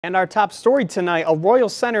And our top story tonight, a Royal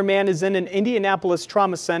Center man is in an Indianapolis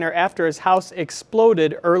trauma center after his house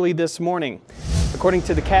exploded early this morning. According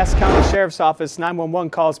to the Cass County Sheriff's Office, 911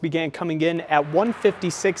 calls began coming in at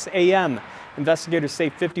 1:56 a.m. Investigators say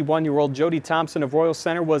 51-year-old Jody Thompson of Royal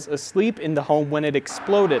Center was asleep in the home when it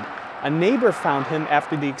exploded. A neighbor found him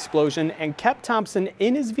after the explosion and kept Thompson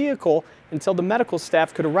in his vehicle until the medical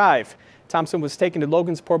staff could arrive. Thompson was taken to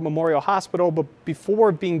Logansport Memorial Hospital, but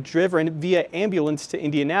before being driven via ambulance to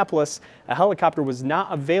Indianapolis, a helicopter was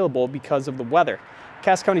not available because of the weather.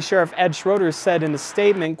 Cass County Sheriff Ed Schroeder said in a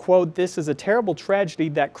statement, quote, "This is a terrible tragedy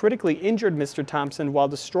that critically injured Mr. Thompson while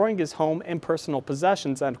destroying his home and personal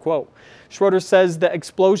possessions," end quote. Schroeder says the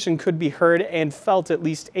explosion could be heard and felt at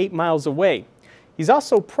least 8 miles away. He's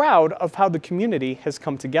also proud of how the community has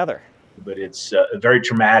come together. But it's very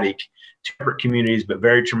traumatic, separate communities, but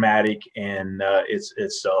very traumatic, and it's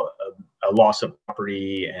a loss of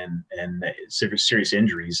property and serious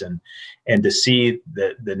injuries, and to see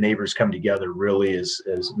the neighbors come together really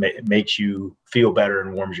makes you feel better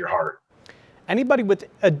and warms your heart. Anybody with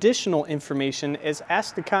additional information is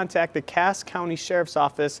asked to contact the Cass County Sheriff's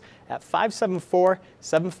Office at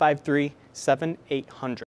 574-753-7800.